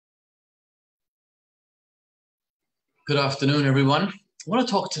Good afternoon, everyone. I want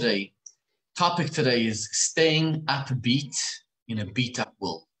to talk today. Topic today is staying upbeat in a beat up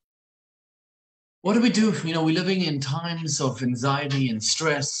world. What do we do? We're living in times of anxiety and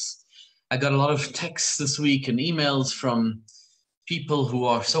stress. I got a lot of texts this week and emails from people who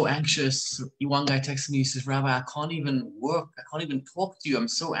are so anxious. One guy texted me, he says, Rabbi, I can't even work. I can't even talk to you. I'm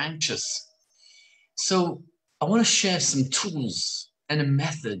so anxious. So I want to share some tools and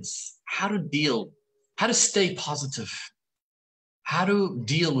methods, how to stay positive, how to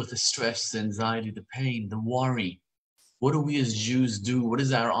deal with the stress, the anxiety, the pain, the worry. What do we as Jews do? What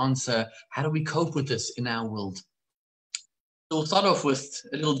is our answer? How do we cope with this in our world? So we'll start off with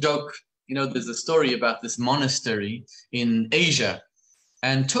a little joke. There's a story about this monastery in Asia,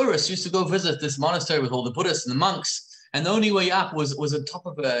 and tourists used to go visit this monastery with all the Buddhists and the monks, and the only way up was on top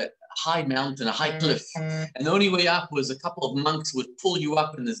of a high mountain, a high cliff, and the only way up was a couple of monks would pull you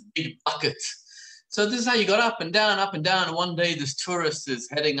up in this big bucket. So this is how you got up and down, up and down. And one day this tourist is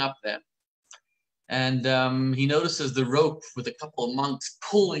heading up there, and he notices the rope with a couple of monks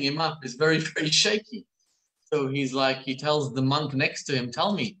pulling him up is very, very shaky. So he tells the monk next to him,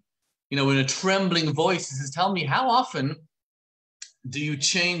 tell me, in a trembling voice, he says, tell me, how often do you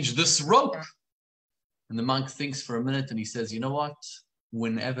change this rope? And the monk thinks for a minute and he says, you know what?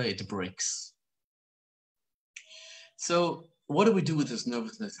 Whenever it breaks. So what do we do with this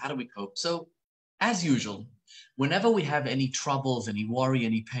nervousness? How do we cope? So as usual, whenever we have any troubles, any worry,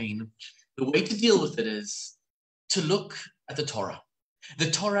 any pain, the way to deal with it is to look at the Torah. The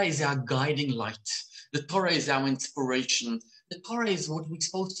Torah is our guiding light. The Torah is our inspiration. The Torah is what we're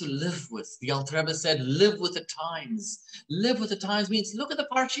supposed to live with. The Alter Rebbe said, live with the times. Live with the times means look at the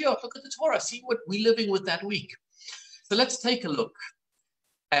Parshiot, look at the Torah, see what we're living with that week. So let's take a look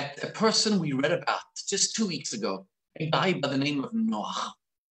at a person we read about just 2 weeks ago, a guy by the name of Noah.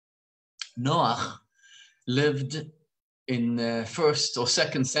 Noah lived in the 1st or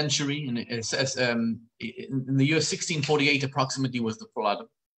 2nd century, in the year 1648 approximately was the flood.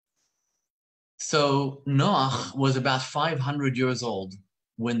 So Noah was about 500 years old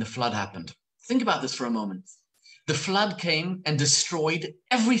when the flood happened. Think about this for a moment. The flood came and destroyed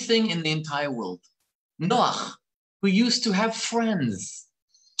everything in the entire world. Noah, who used to have friends,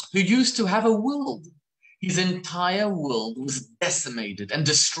 who used to have a world, his entire world was decimated and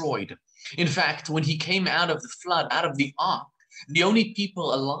destroyed. In fact, when he came out of the flood, out of the ark, the only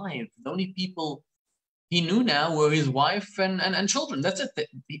people alive, the only people he knew now were his wife and children. That's it.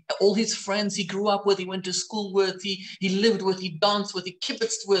 All his friends he grew up with, he went to school with, he lived with, he danced with, he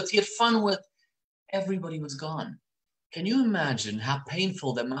kibitzed with, he had fun with. Everybody was gone. Can you imagine how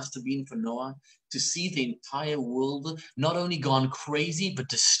painful that must have been for Noah to see the entire world not only gone crazy, but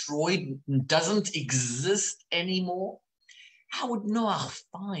destroyed, doesn't exist anymore? How would Noah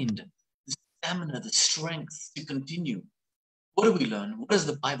find the stamina, the strength to continue? What do we learn? What does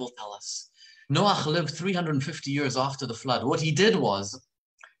the Bible tell us? Noah lived 350 years after the flood. What he did was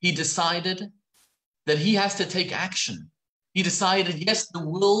he decided that he has to take action. He decided, yes, the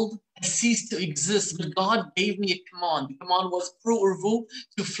world has ceased to exist, but God gave me a command. The command was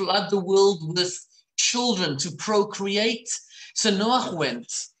to flood the world with children, to procreate. So Noah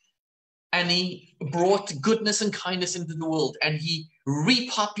went and he brought goodness and kindness into the world, and he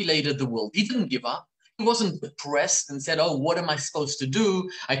repopulated the world. He didn't give up. He wasn't depressed and said, oh, what am I supposed to do?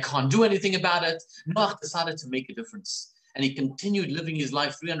 I can't do anything about it. Noah decided to make a difference. And he continued living his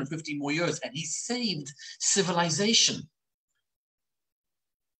life 350 more years, and he saved civilization.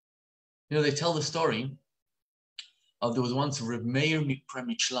 They tell the story of there was once Reb Meir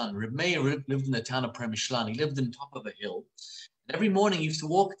Premishlan. Reb Meir lived in the town of Premishlan. He lived on top of a hill. And every morning he used to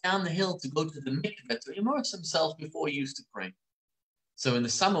walk down the hill to go to the mikveh to immerse himself before he used to pray. So in the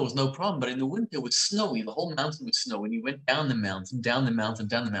summer it was no problem, but in the winter it was snowy. The whole mountain was snowy. And he went down the mountain, down the mountain,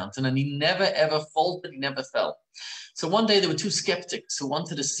 down the mountain, and he never ever faltered, he never fell. So one day there were two skeptics who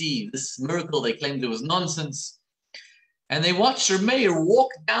wanted to see this miracle. They claimed it was nonsense. And they watched Reb Meir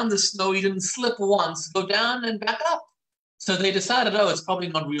walk down the snow. He didn't slip once, go down and back up. So they decided, oh, it's probably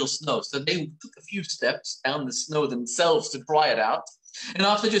not real snow. So they took a few steps down the snow themselves to try it out. And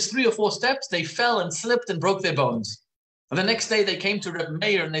after just 3 or 4 steps, they fell and slipped and broke their bones. And the next day they came to Reb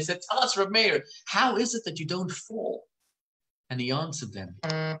Meir and they said, tell us, Reb Meir, how is it that you don't fall? And he answered them,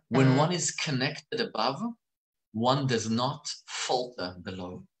 when one is connected above, one does not falter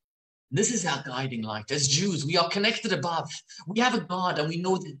below. This is our guiding light. As Jews, we are connected above. We have a God, and we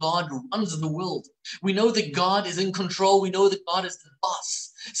know that God runs the world. We know that God is in control. We know that God is the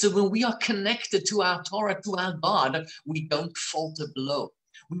boss. So when we are connected to our Torah, to our God, we don't falter below.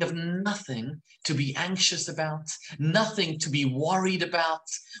 We have nothing to be anxious about, nothing to be worried about.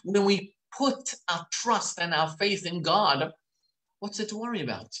 When we put our trust and our faith in God, what's it to worry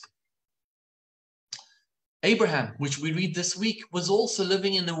about? Abraham, which we read this week, was also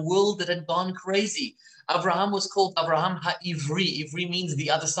living in a world that had gone crazy. Abraham was called Abraham ha-Ivri. Ivri means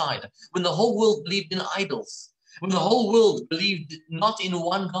the other side. When the whole world believed in idols, when the whole world believed not in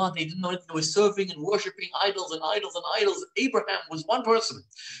one God, they didn't know it, they were serving and worshiping idols and idols and idols. Abraham was one person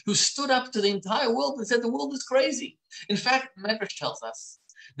who stood up to the entire world and said the world is crazy. In fact, Medrash tells us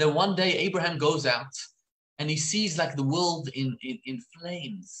that one day Abraham goes out and he sees like the world in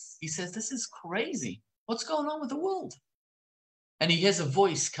flames. He says, this is crazy. What's going on with the world? And he hears a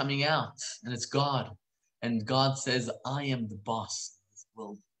voice coming out, and it's God. And God says, I am the boss of this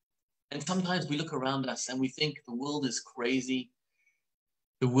world. And sometimes we look around us and we think the world is crazy.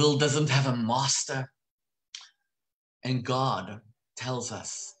 The world doesn't have a master. And God tells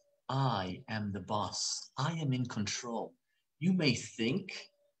us, I am the boss. I am in control. You may think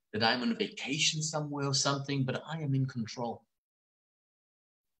that I'm on vacation somewhere or something, but I am in control.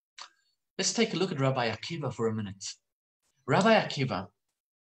 Let's take a look at Rabbi Akiva for a minute. Rabbi Akiva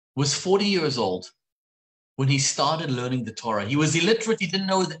was 40 years old when he started learning the Torah. He was illiterate. He didn't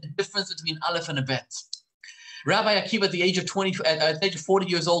know the difference between Aleph and a Bet. Rabbi Akiva, at the age of 40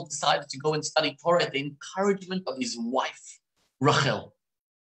 years old, decided to go and study Torah at the encouragement of his wife, Rachel.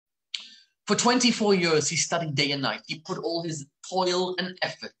 For 24 years, he studied day and night. He put all his toil and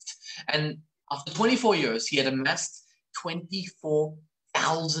effort. And after 24 years, he had amassed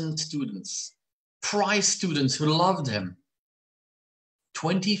 24,000 students, prize students who loved him.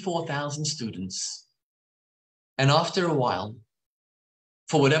 24,000 students. And after a while,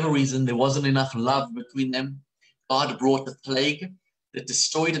 for whatever reason, there wasn't enough love between them. God brought a plague that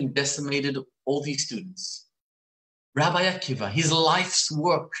destroyed and decimated all these students. Rabbi Akiva, his life's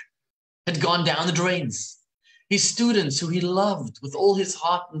work had gone down the drains. His students, who he loved with all his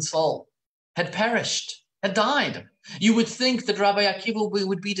heart and soul, had perished, had died. You would think that Rabbi Akiva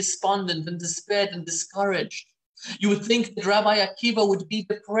would be despondent and despaired and discouraged. You would think that Rabbi Akiva would be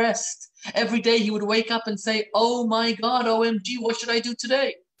depressed. Every day he would wake up and say, oh my God, OMG, what should I do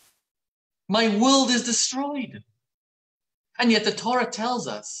today? My world is destroyed. And yet the Torah tells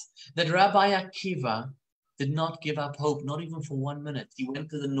us that Rabbi Akiva did not give up hope, not even for 1 minute. He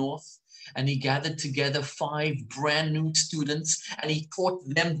went to the north and he gathered together 5 brand new students and he taught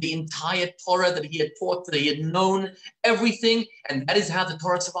them the entire Torah that he had taught, that he had known everything. And that is how the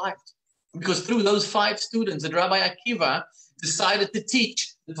Torah survived. Because through those 5 students that Rabbi Akiva decided to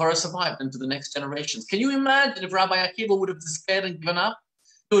teach, the Torah survived into the next generations. Can you imagine if Rabbi Akiva would have despaired and given up?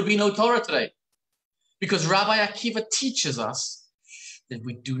 There would be no Torah today. Because Rabbi Akiva teaches us that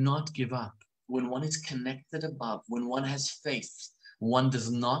we do not give up. When one is connected above, when one has faith, one does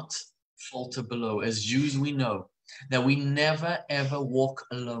not falter below. As Jews, we know that we never, ever walk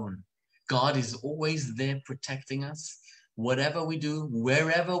alone. God is always there protecting us, whatever we do,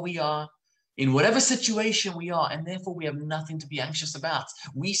 wherever we are, in whatever situation we are, and therefore we have nothing to be anxious about.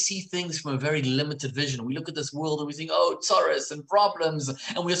 We see things from a very limited vision. We look at this world and we think, oh, sorrows and problems,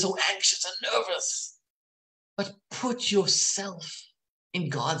 and we're so anxious and nervous. But put yourself in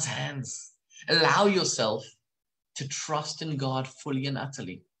God's hands. Allow yourself to trust in God fully and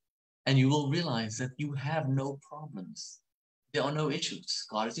utterly, and you will realize that you have no problems. There are no issues.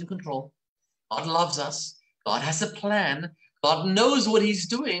 God is in control. God loves us. God has a plan. God knows what he's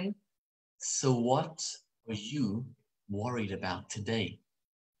doing. So what are you worried about today?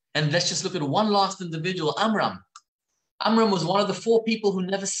 And let's just look at one last individual, Amram. Amram was one of the 4 people who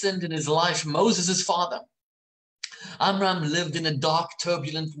never sinned in his life, Moses' father. Amram lived in a dark,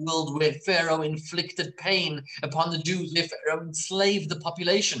 turbulent world where Pharaoh inflicted pain upon the Jews, where Pharaoh enslaved the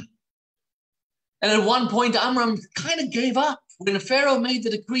population. And at one point, Amram kind of gave up when Pharaoh made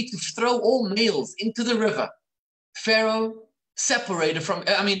the decree to throw all males into the river. Amram separated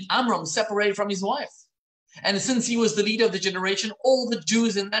from his wife. And since he was the leader of the generation, all the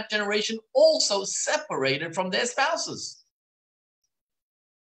Jews in that generation also separated from their spouses.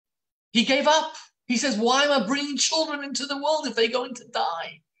 He gave up. He says, why am I bringing children into the world if they're going to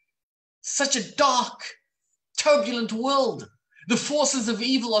die? Such a dark, turbulent world. The forces of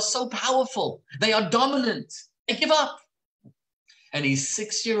evil are so powerful. They are dominant. I give up. And his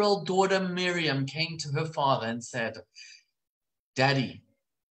 6-year-old daughter, Miriam, came to her father and said, Daddy,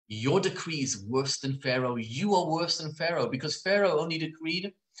 your decree is worse than Pharaoh. You are worse than Pharaoh, because Pharaoh only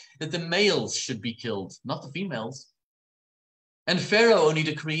decreed that the males should be killed, not the females. And Pharaoh only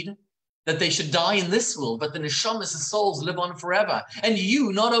decreed that they should die in this world, but the neshamas, the souls, live on forever. And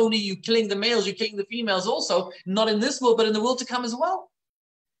you, not only you killing the males, you're killing the females also, not in this world, but in the world to come as well.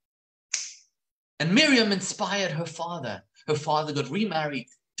 And Miriam inspired her father. Her father got remarried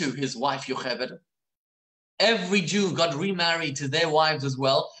to his wife Yocheved. Every Jew got remarried to their wives as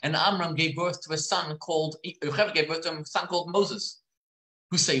well, and Amram gave birth to a son called, Yocheved gave birth to a son called Moses,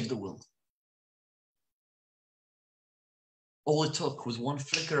 who saved the world. All it took was one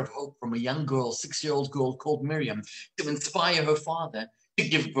flicker of hope from a young girl, 6-year-old girl called Miriam, to inspire her father to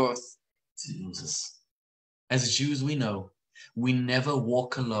give birth to Moses. As Jews, we know we never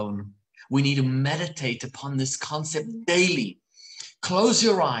walk alone. We need to meditate upon this concept daily. Close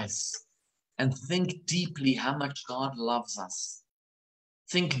your eyes and think deeply how much God loves us.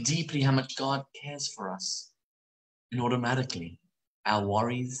 Think deeply how much God cares for us. And automatically, our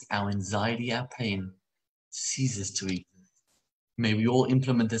worries, our anxiety, our pain ceases to exist. May we all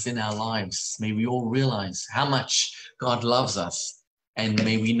implement this in our lives. May we all realize how much God loves us. And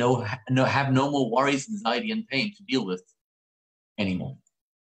may we have no more worries, anxiety, and pain to deal with anymore.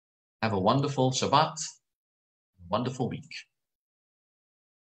 Have a wonderful Shabbat, a wonderful week.